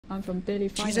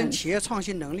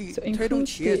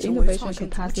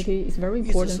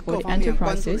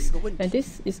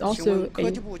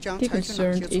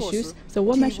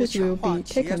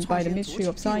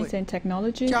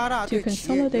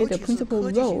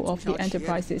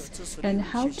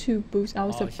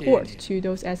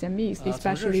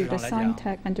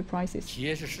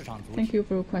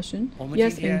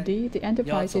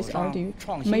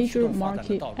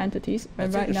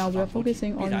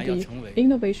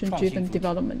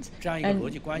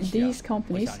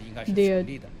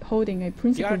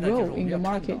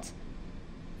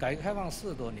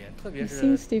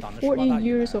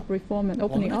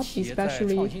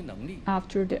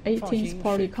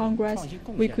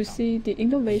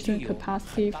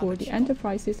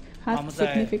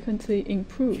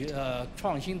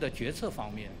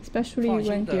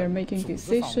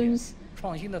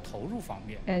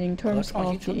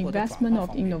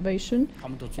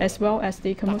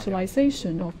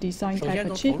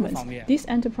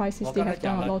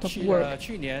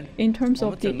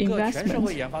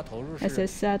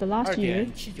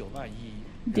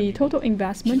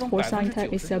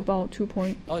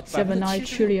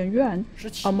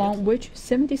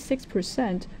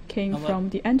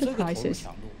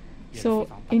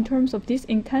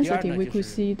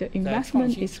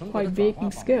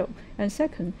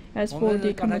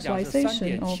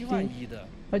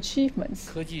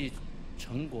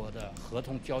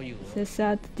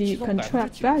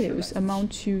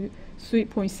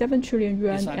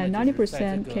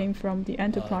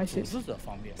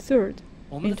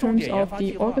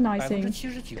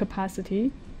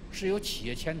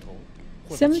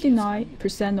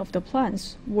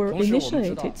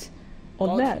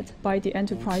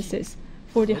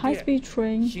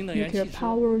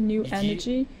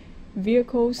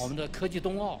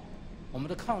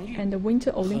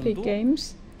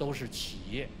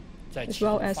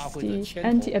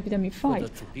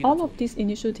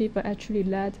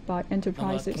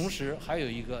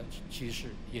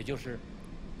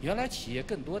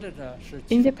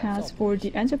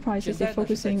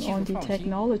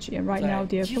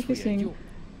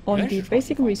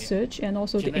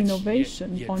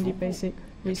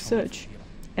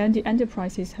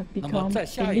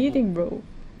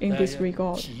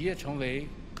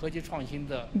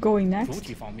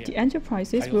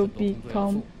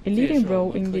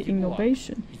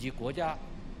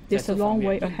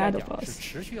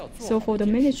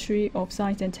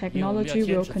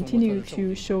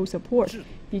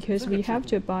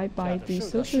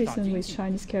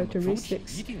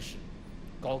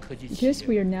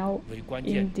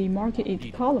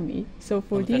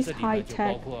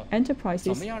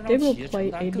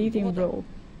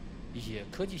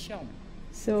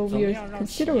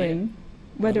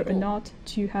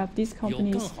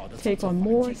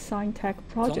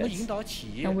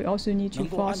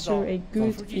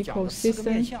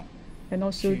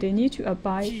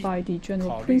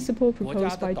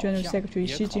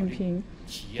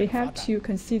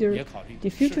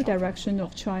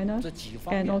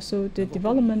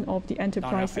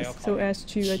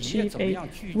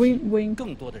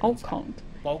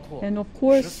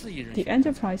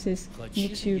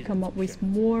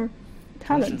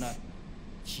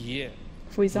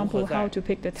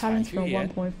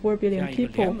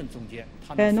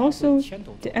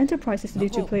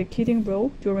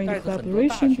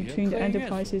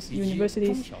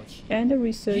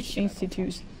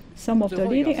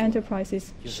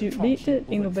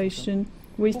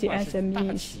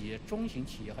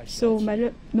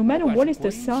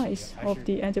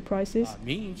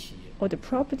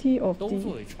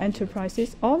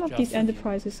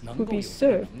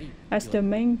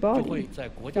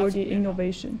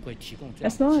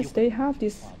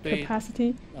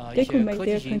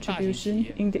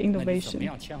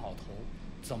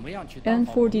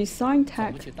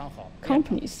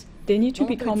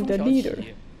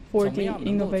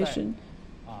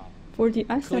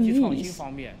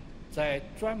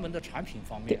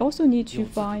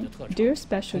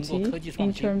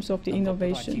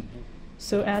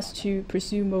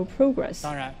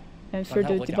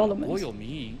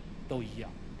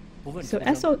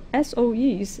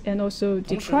SOEs and also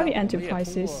the private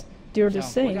enterprises, they're the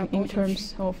same in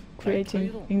terms of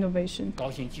creating innovation.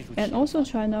 And also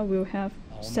China will have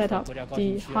set up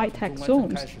the high-tech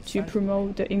zones to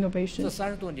promote the innovation.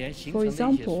 For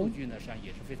example,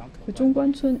 the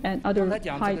Zhongguancun and other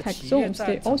high-tech zones,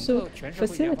 they also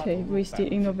facilitate with the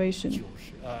innovation.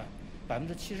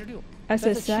 As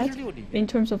I said, in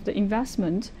terms of the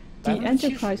investment, the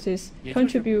enterprises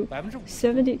contribute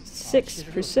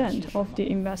 76% of the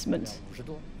investment.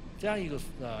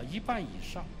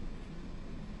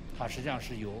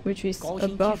 which is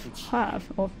above half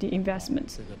of the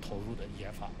investment. 这个投入的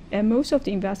研发。 And most of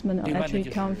the investment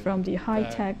actually come from the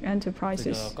high-tech 这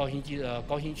enterprises. 个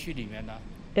高新区里面呢，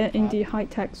 And in the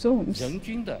high-tech zones, 人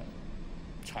均的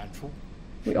产出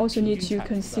we also need 平均 to 产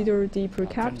出 consider the 的 per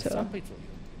capita, 3倍左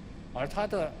右，而它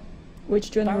的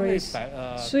which 单位 generates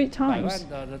 100 3 times 万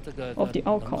的这个 of the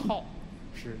能 outcome. 耗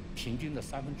是平均的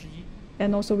1/3。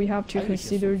 And also we have to 还有一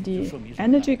些 consider 数据就 the 说明什么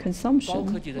呢？ energy 高 consumption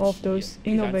科技的 of 企业 those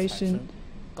必然产 innovation 生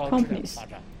高质量的 companies. 发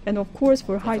展。 And of course,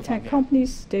 for 在这方 high-tech 面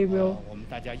companies, they will 我们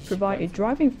大家一起 provide a 关注，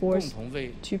 driving 共 force 同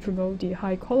为 to promote the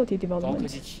high-quality 高科 development.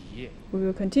 技企业 We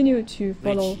will continue to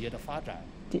为 follow 企业的发展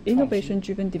the 创新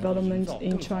innovation-driven 能够营 development 造 in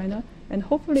更好的 China, and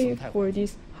hopefully 生态 for 环境。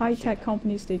 these high-tech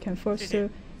companies, they can foster a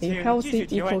请继 healthy 续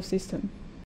提问。 ecosystem.